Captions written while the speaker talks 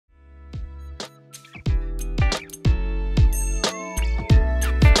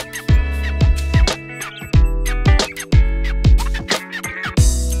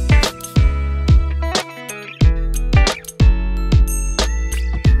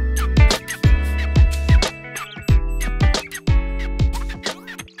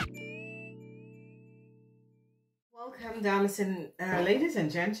Ladies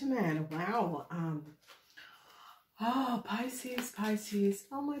and gentlemen, wow. Oh, Pisces.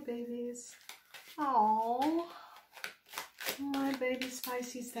 Oh, my babies. Oh, my babies,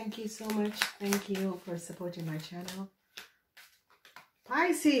 Pisces. Thank you so much. Thank you for supporting my channel.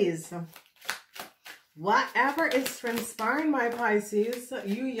 Pisces. Whatever is transpiring, my Pisces,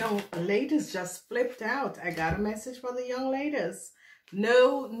 you young ladies just flipped out. I got a message for the young ladies.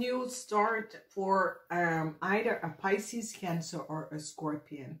 No new start for either a Pisces, Cancer, or a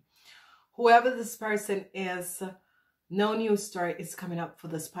Scorpion. Whoever this person is, no new start is coming up for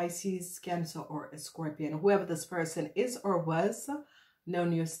this Pisces, Cancer, or a Scorpion. Whoever this person is or was, no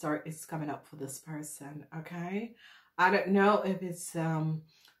new start is coming up for this person, okay? I don't know if it's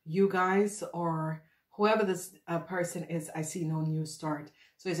you guys or whoever this person is. I see no new start.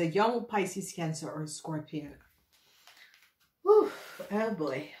 So it's a young Pisces, Cancer, or Scorpion. Whew, oh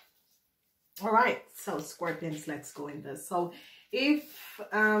boy. All right, so Scorpions, let's go in this. So if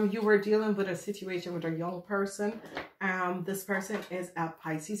you were dealing with a situation with a young person, this person is a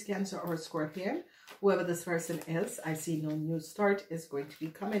Pisces, Cancer, or Scorpion. Whoever this person is, I see no new start is going to be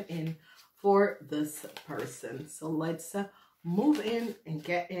coming in for this person. So let's move in and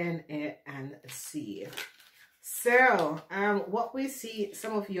get in it and see. So what we see,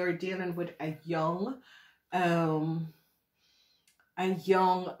 some of you are dealing with a young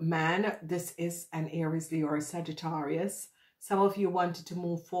man. This is an Aries, Leo, or Sagittarius. Some of you wanted to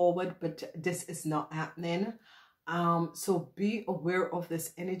move forward, but this is not happening. So be aware of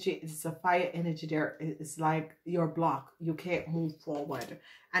this energy. It's a fire energy there. It's like you're blocked. You can't move forward.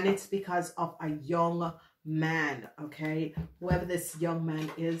 And it's because of a young man, okay? Whoever this young man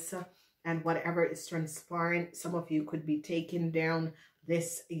is and whatever is transpiring, some of you could be taking down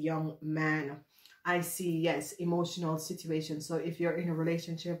this young man. I see, yes, emotional situation. So if you're in a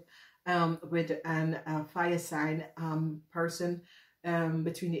relationship with a fire sign person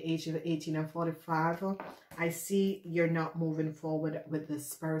between the age of 18 and 45, I see you're not moving forward with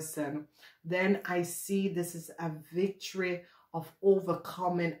this person. Then I see this is a victory of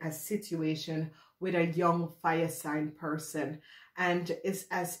overcoming a situation with a young fire sign person. And it's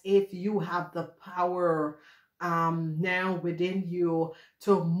as if you have the power now within you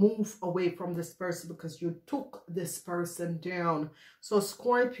to move away from this person because you took this person down. So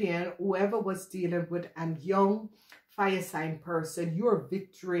Scorpion, whoever was dealing with a young fire sign person, your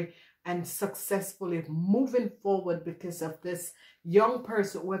victory and successfully moving forward because of this young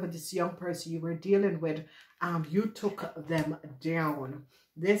person, whoever this young person you were dealing with, you took them down.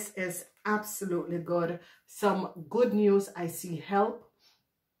 This is absolutely good. Some good news. I see help.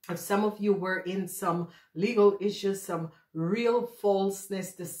 If some of you were in some legal issues, some real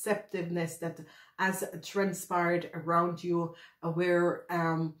falseness, deceptiveness that has transpired around you, where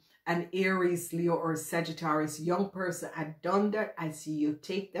an Aries, Leo, or Sagittarius young person had done that, I see you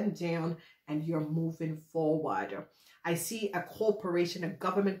take them down and you're moving forward. I see a corporation, a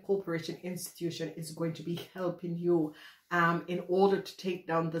government corporation institution is going to be helping you in order to take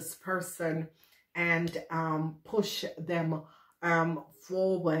down this person and push them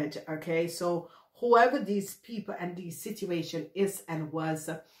forward, okay? So whoever these people and these situation is and was,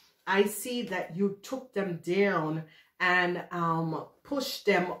 I see that you took them down and pushed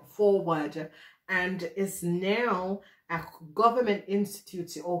them forward, and is now a government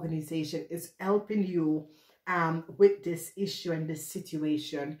institute organization is helping you with this issue and this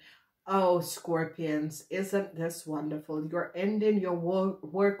situation. Oh, Scorpions, isn't this wonderful? You're ending your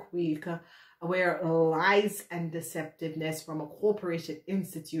work week where lies and deceptiveness from a corporation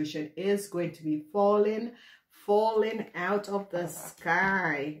institution is going to be falling out of the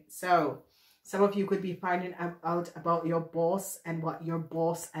sky. So some of you could be finding out about your boss and what your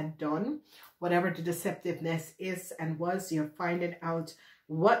boss had done. Whatever the deceptiveness is and was, you're finding out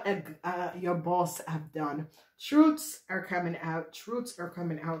what your boss have done. Truths are coming out. Truths are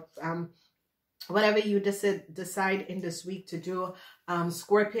coming out. Whatever you decide in this week to do,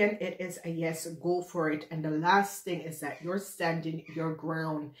 Scorpion, it is a yes, go for it. And the last thing is that you're standing your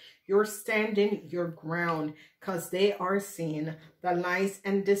ground. You're standing your ground because they are seeing the lies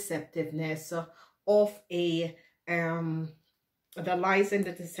and deceptiveness of a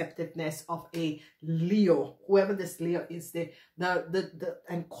Leo. Whoever this Leo is, the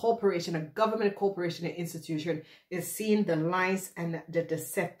corporation, a government corporation, an institution is seeing the lies and the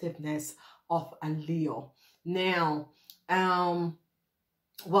deceptiveness of a Leo. Now,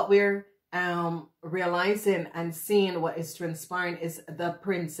 what we're realizing and seeing what is transpiring is the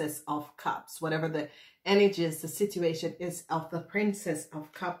Princess of Cups. Whatever the energy is, the situation is of the Princess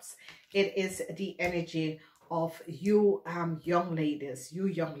of Cups. It is the energy of you young ladies.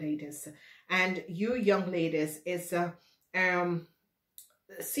 And you young ladies is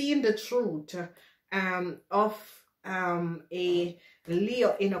seeing the truth of a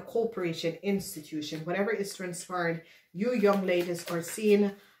Leo in a corporation institution. Whatever is transpiring, you young ladies are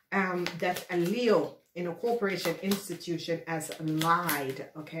seeing that a Leo in a corporation institution has lied,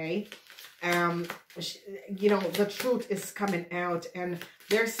 okay? You know, the truth is coming out, and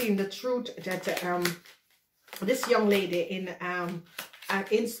they're seeing the truth that this young lady in an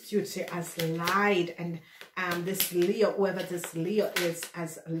institute has lied, and this Leo, whoever this Leo is,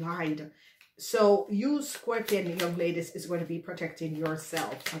 has lied. So you Scorpion young ladies is going to be protecting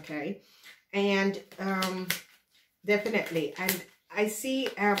yourself, okay? And definitely, and I see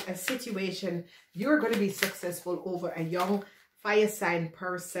a situation, you're going to be successful over a young fire sign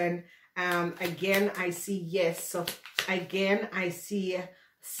person. Again, I see yes. So again, I see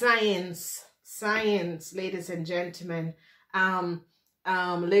science, ladies and gentlemen.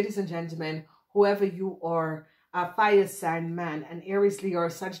 Ladies and gentlemen, whoever you are, a fire sign man, an Aries, Leo, or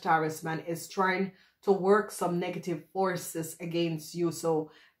Sagittarius man is trying to work some negative forces against you.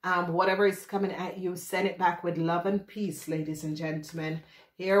 So whatever is coming at you, send it back with love and peace, ladies and gentlemen.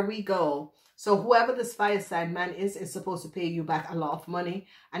 Here we go. So whoever this fire sign man is supposed to pay you back a lot of money.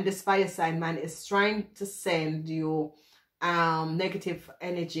 And this fire sign man is trying to send you negative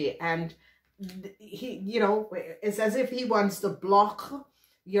energy. And he, you know, it's as if he wants to block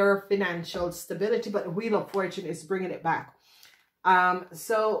your financial stability, but the Wheel of Fortune is bringing it back.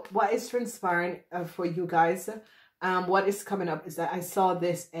 So what is transpiring for you guys, what is coming up is that I saw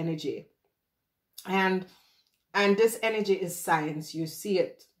this energy, and this energy is science. You see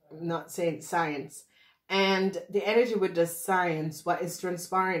it, I'm not saying science, and the energy with the science, what is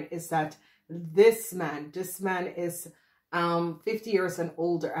transpiring is that this man is 50 years and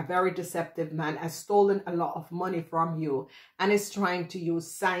older, a very deceptive man, has stolen a lot of money from you and is trying to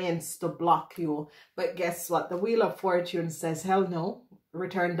use science to block you. But guess what? The Wheel of Fortune says, hell no,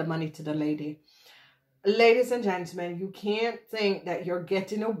 return the money to the lady. Ladies and gentlemen, you can't think that you're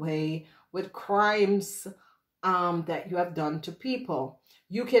getting away with crimes that you have done to people.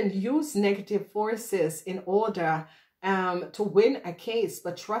 You can use negative forces in order to win a case,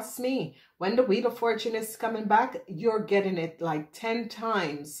 but trust me, when the Wheel of Fortune is coming back, you're getting it like 10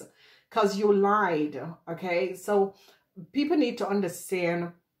 times because you lied, okay? So people need to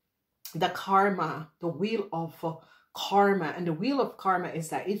understand the karma, the wheel of karma. And the wheel of karma is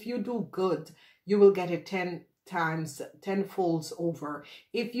that if you do good, you will get it 10 times, 10 folds over.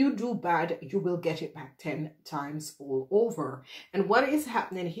 If you do bad, you will get it back 10 times all over. And what is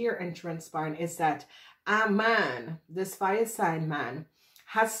happening here and transpiring is that a man, this fire sign man,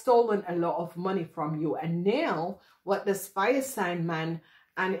 has stolen a lot of money from you. And now what this fire sign man,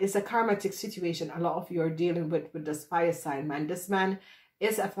 and it's a karmatic situation a lot of you are dealing with this fire sign man. This man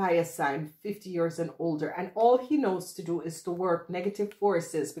is a fire sign, 50 years and older, and all he knows to do is to work negative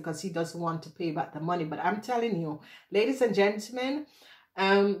forces because he doesn't want to pay back the money. But I'm telling you, ladies and gentlemen,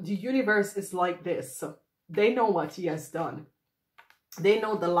 the universe is like this. So they know what he has done. They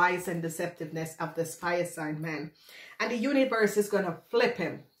know the lies and deceptiveness of this fire sign man. And the universe is going to flip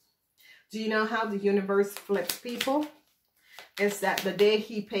him. Do you know how the universe flips people? It's that the day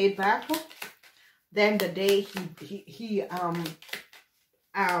he paid back, then the day he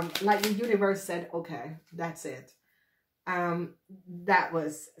like the universe said, okay, that's it. That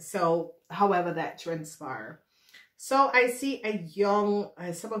was, so however that transpired. So I see a young,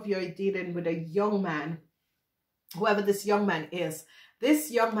 some of you are dealing with a young man, whoever this young man is.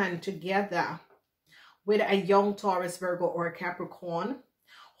 This young man together with a young Taurus, Virgo, or a Capricorn,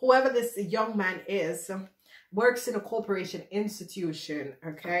 whoever this young man is, works in a corporation institution,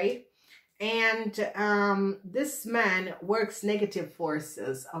 okay? And this man works negative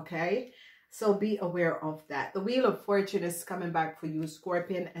forces, okay? So be aware of that. The Wheel of Fortune is coming back for you,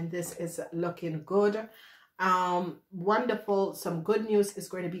 Scorpion, and this is looking good. Wonderful. Some good news is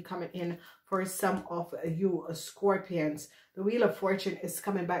going to be coming in for some of you Scorpions. The Wheel of Fortune is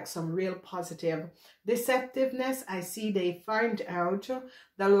coming back, some real positive deceptiveness. I see they find out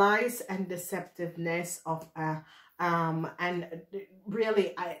the lies and deceptiveness of and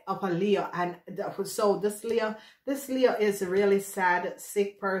really of a Leo. And so this Leo is a really sad,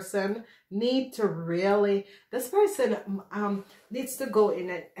 sick person. Need to really, this person needs to go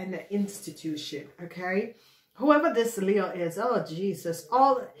in an institution, okay? Whoever this Leo is, oh Jesus,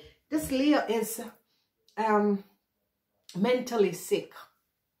 this Leo is mentally sick.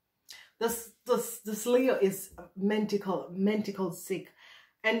 This Leo is mental sick,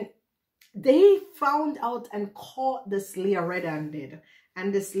 and they found out and caught this Leo red-handed,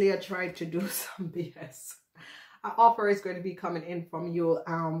 and this Leo tried to do some BS. An offer is going to be coming in from you.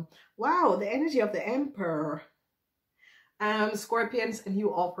 Wow, the energy of the Emperor. Scorpions, a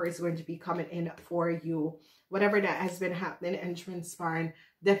new offer is going to be coming in for you. Whatever that has been happening and transpiring,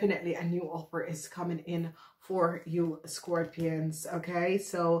 definitely a new offer is coming in for you, Scorpions. Okay,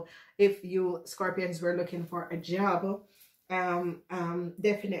 so if you Scorpions were looking for a job,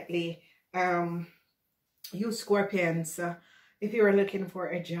 definitely you Scorpions, if you are looking for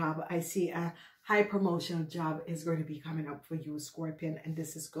a job, I see a high promotional job is going to be coming up for you, Scorpion, and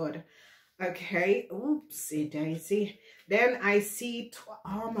this is good. Okay, oopsie daisy. Then I see,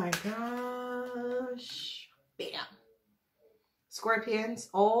 oh my gosh, bam. Scorpions,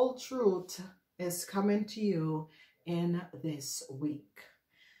 all truth is coming to you in this week.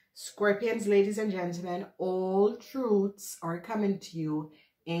 Scorpions, ladies and gentlemen, all truths are coming to you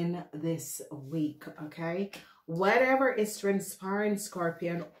in this week, okay? Whatever is transpiring,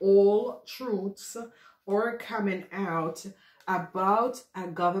 Scorpion, all truths are coming out about a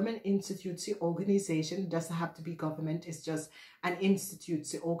government institute organization. It doesn't have to be government, it's just an institute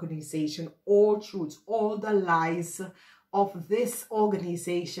organization. All truths, all the lies of this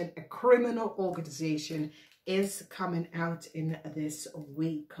organization, a criminal organization, is coming out in this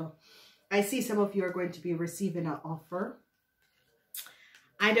week. I see some of you are going to be receiving an offer.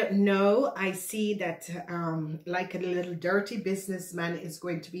 I don't know. I see that like a little dirty businessman is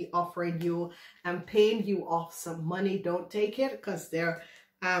going to be offering you and paying you off some money. Don't take it, because they're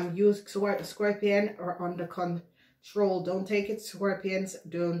you Scorpion are under control. Don't take it, Scorpions.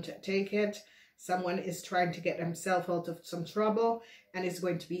 Don't take it. Someone is trying to get themselves out of some trouble and is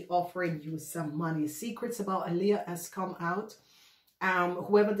going to be offering you some money. Secrets about a Leo has come out.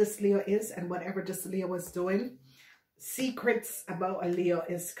 Whoever this Leo is and whatever this Leo was doing, secrets about a Leo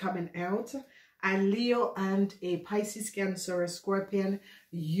is coming out. A Leo and a Pisces, Cancer, Scorpion,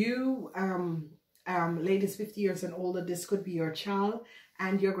 you ladies 50 years and older, this could be your child,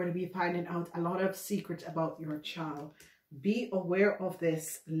 and you're going to be finding out a lot of secrets about your child. Be aware of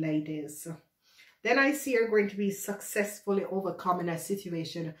this, ladies. Then I see you're going to be successfully overcoming a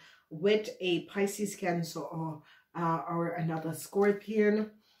situation with a Pisces, Cancer, or another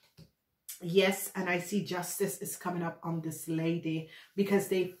Scorpion. Yes, and I see justice is coming up on this lady because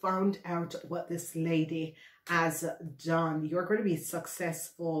they found out what this lady has done. You're going to be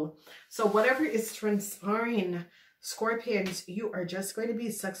successful. So whatever is transpiring, Scorpions, you are just going to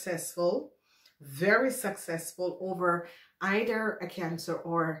be successful, very successful over either a Cancer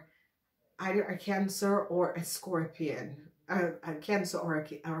or a Scorpion, a Cancer or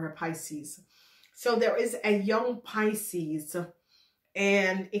a Pisces. So there is a young Pisces,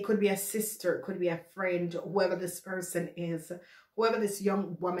 and it could be a sister, it could be a friend, whoever this person is, whoever this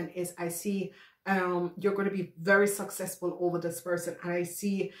young woman is. I see you're going to be very successful over this person. And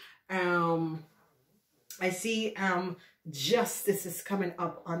I see justice is coming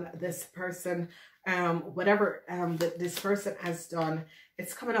up on this person. Whatever that this person has done,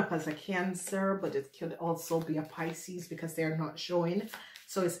 it's coming up as a Cancer, but it could also be a Pisces because they're not showing.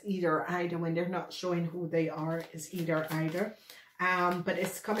 So it's either when they're not showing who they are, it's either. But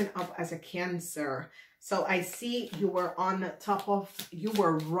it's coming up as a Cancer. So I see you were on top of, you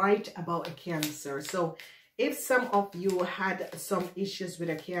were right about a Cancer. So if some of you had some issues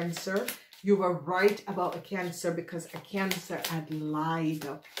with a Cancer, you were right about a Cancer because a Cancer had lied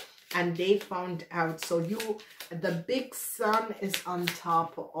and they found out. So the big sun is on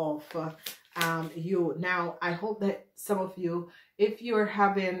top of you. Now, I hope that some of you, if you're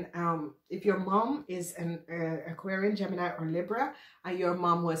having, if your mom is an Aquarian, Gemini, or Libra, and your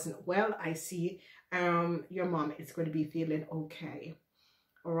mom wasn't well, I see your mom is going to be feeling okay.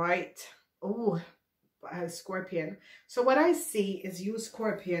 All right. Oh, Scorpion. So what I see is you,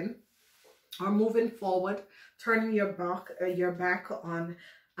 Scorpion, are moving forward, turning your back on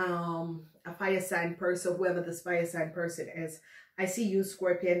a fire sign person, whoever this fire sign person is. I see you,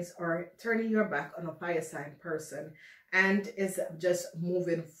 Scorpions, are turning your back on a fire sign person and is just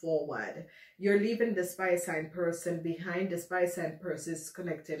moving forward. You're leaving this fire sign person behind. This fire sign person is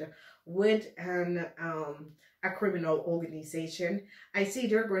connected with a criminal organization. I see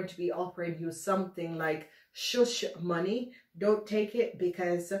they're going to be offering you something like shush money. Don't take it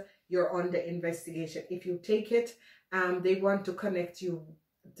because you're under investigation. If you take it, they want to connect you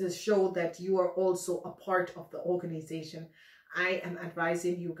to show that you are also a part of the organization. I am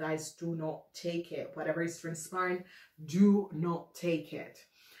advising you guys, do not take it. Whatever is transpiring, do not take it.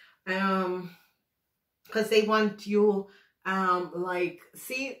 Because they want you,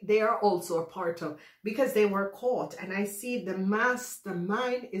 see, they are also a part of, because they were caught. And I see the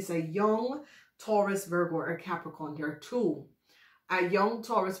mastermind is a young Taurus, Virgo, or Capricorn. There are two. A young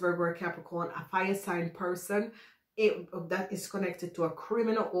Taurus, Virgo, or Capricorn, a fire sign person. that is connected to a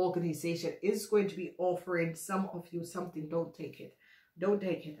criminal organization is going to be offering some of you something. Don't take it. Don't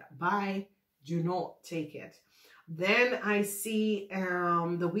take it. Buy. Do not take it. Then I see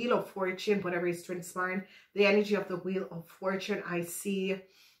the Wheel of Fortune, whatever is transpiring, the energy of the Wheel of Fortune. I see,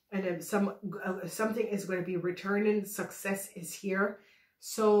 and then something is going to be returning. Success is here.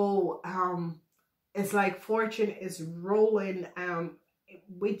 So it's like fortune is rolling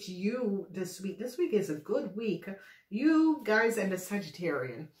with you this week. This week is a good week, you guys and the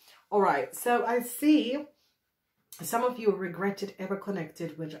Sagittarian. All right, so I see some of you regretted ever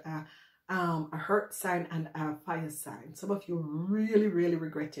connected with a earth sign and a fire sign. Some of you really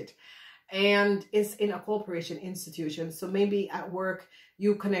regret it, and it's in a corporation institution. So maybe at work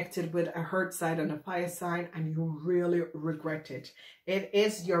you connected with a earth sign and a fire sign and you really regret it. It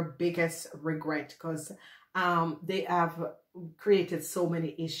is your biggest regret because they have created so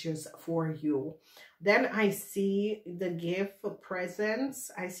many issues for you. Then I see the gift for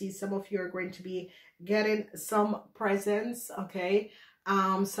presents. I see some of you are going to be getting some presents, okay?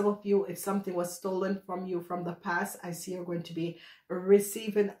 Some of you, if something was stolen from you from the past, I see you're going to be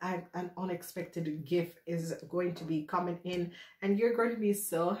receiving an unexpected gift is going to be coming in, and you're going to be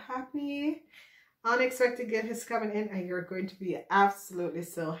so happy. Unexpected gift is coming in and you're going to be absolutely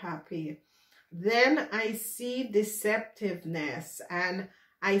so happy. Then I see deceptiveness, and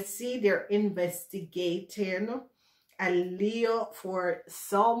I see they're investigating a Leo for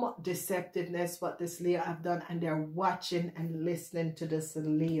some deceptiveness, what this Leo have done, and they're watching and listening to this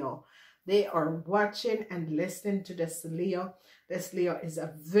Leo. They are watching and listening to this Leo. This Leo is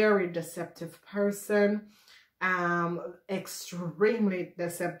a very deceptive person, extremely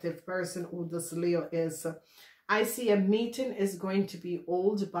deceptive person who this Leo is. I see a meeting is going to be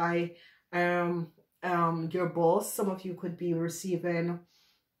held by your boss. Some of you could be receiving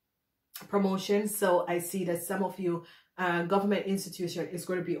promotion. So I see that some of you government institution is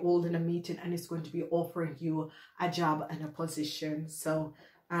going to be holding a meeting and it's going to be offering you a job and a position. So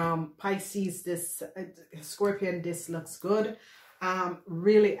Pisces, this Scorpion, this looks good.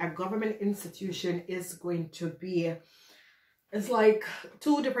 Really a government institution is going to be, it's like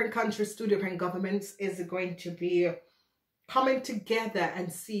 2 different countries, 2 different governments is going to be coming together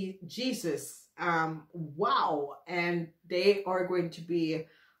and see Jesus. Wow. And they are going to be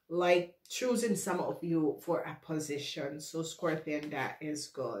like choosing some of you for a position. So Scorpion, that is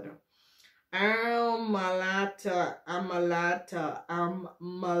good. Amalata.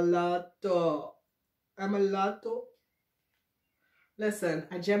 Listen,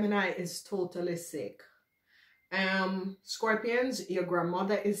 a Gemini is totally sick. Scorpions, your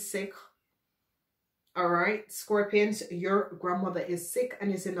grandmother is sick. All right, Scorpions, your grandmother is sick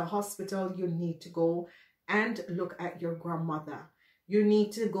and is in the hospital. You need to go and look at your grandmother. You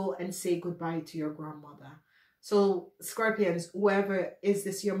need to go and say goodbye to your grandmother. So Scorpions, whoever, is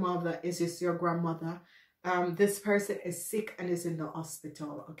this your mother? Is this your grandmother? This person is sick and is in the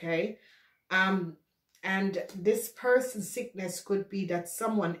hospital, okay? And this person's sickness could be that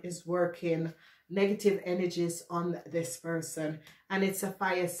someone is working negative energies on this person, and it's a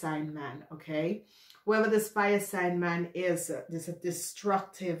fire sign man, okay? Whoever this fire sign man is, this a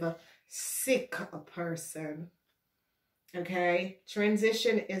destructive, sick person. Okay,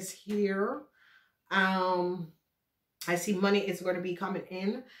 transition is here. I see money is going to be coming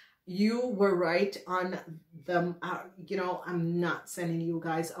in. You were right on the, you know, I'm not sending you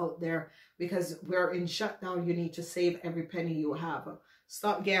guys out there because we're in shutdown. You need to save every penny you have.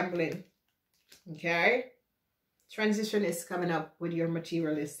 Stop gambling. Okay, transition is coming up with your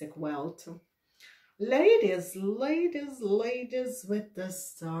materialistic wealth. Ladies with the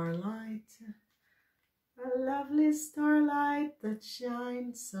starlight. A lovely starlight that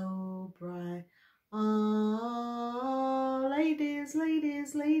shines so bright. Oh, ladies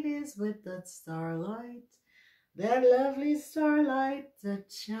with that starlight. That lovely starlight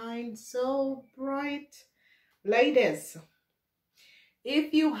that shines so bright. Ladies,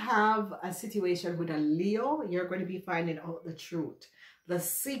 if you have a situation with a Leo, you're going to be finding out the truth. The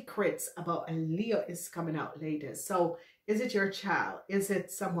secrets about a Leo is coming out, ladies. So is it your child? Is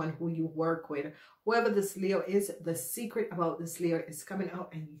it someone who you work with? Whoever this Leo is, the secret about this Leo is coming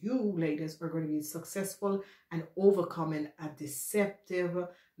out, and you, ladies, are going to be successful and overcoming a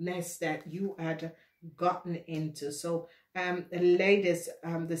deceptiveness that you had gotten into. So, ladies,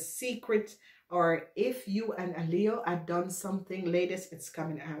 the secret, or if you and a Leo had done something, ladies, it's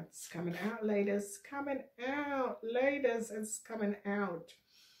coming out. It's coming out, ladies. Coming out, ladies. It's coming out.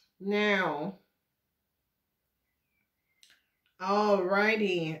 Now,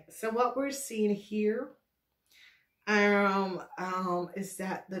 alrighty. So what we're seeing here is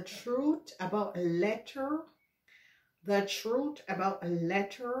that the truth about a letter the truth about a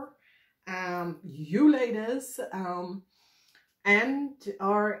letter. You ladies and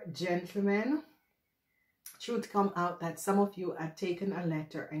our gentlemen, truth come out that some of you had taken a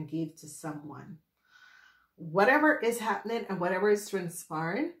letter and gave to someone. Whatever is happening and whatever is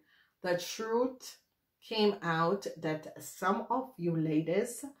transpiring, the truth came out that some of you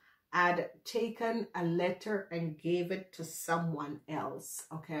ladies had taken a letter and gave it to someone else,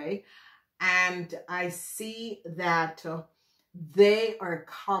 okay? And I see that they are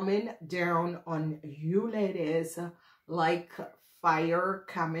coming down on you ladies like fire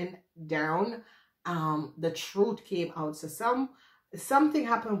coming down. The truth came out. So something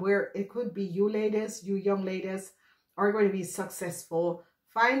happened where it could be you ladies, you young ladies are going to be successful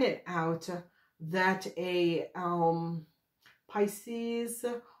finding out that a Pisces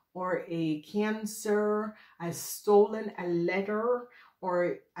or a Cancer has stolen a letter,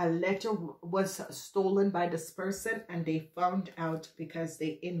 or a letter was stolen by this person, and they found out because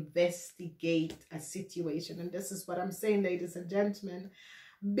they investigate a situation. And this is what I'm saying, ladies and gentlemen.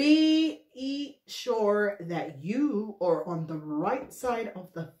 Be sure that you are on the right side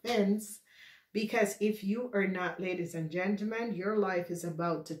of the fence, because if you are not, ladies and gentlemen, your life is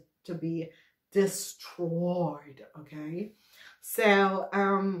about to be destroyed, okay? So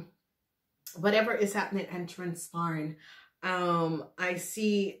whatever is happening and transpiring, I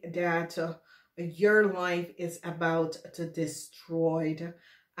see that your life is about to destroyed.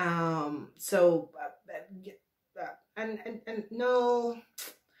 And no,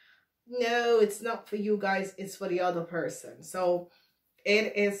 it's not for you guys, it's for the other person. So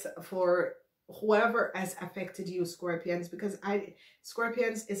it is for whoever has affected you, Scorpions, because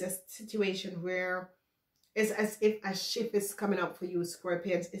Scorpions is a situation where it's as if a shift is coming up for you,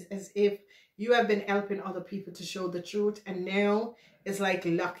 Scorpions. It's as if you have been helping other people to show the truth, and now it's like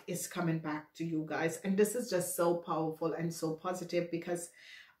luck is coming back to you guys. And this is just so powerful and so positive, because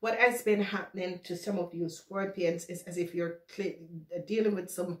what has been happening to some of you Scorpions is as if you're dealing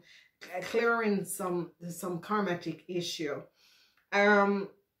with some clearing some karmatic issue.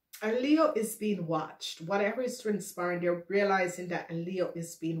 A Leo is being watched. Whatever is transpiring, they're realizing that a Leo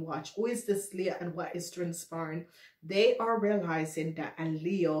is being watched. Who is this Leo and what is transpiring? They are realizing that a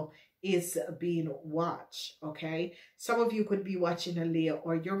Leo is being watched, okay? Some of you could be watching a Leo,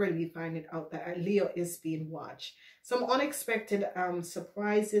 or you're going to be finding out that a Leo is being watched. Some unexpected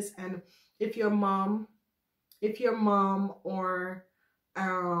surprises. And if your mom or if your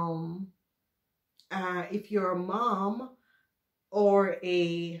mom or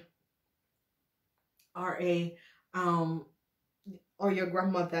your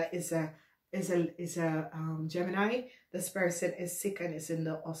grandmother is a Gemini, this person is sick and is in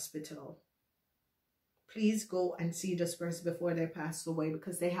the hospital, please go and see this person before they pass away,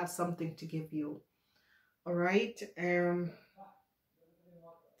 because they have something to give you. All right.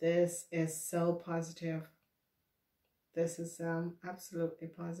 This is so positive. This is absolutely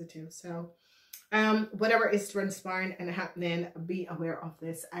positive. So whatever is transpiring and happening, be aware of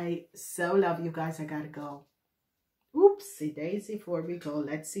this. I so love you guys. I gotta go. Oopsie daisy. Before we go,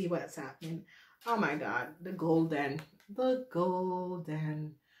 let's see what's happening. Oh my God, the golden palace,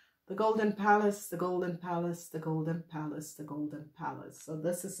 the golden palace, the golden palace, the golden palace, the golden palace. So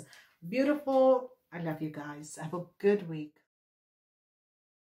this is beautiful. I love you guys. Have a good week.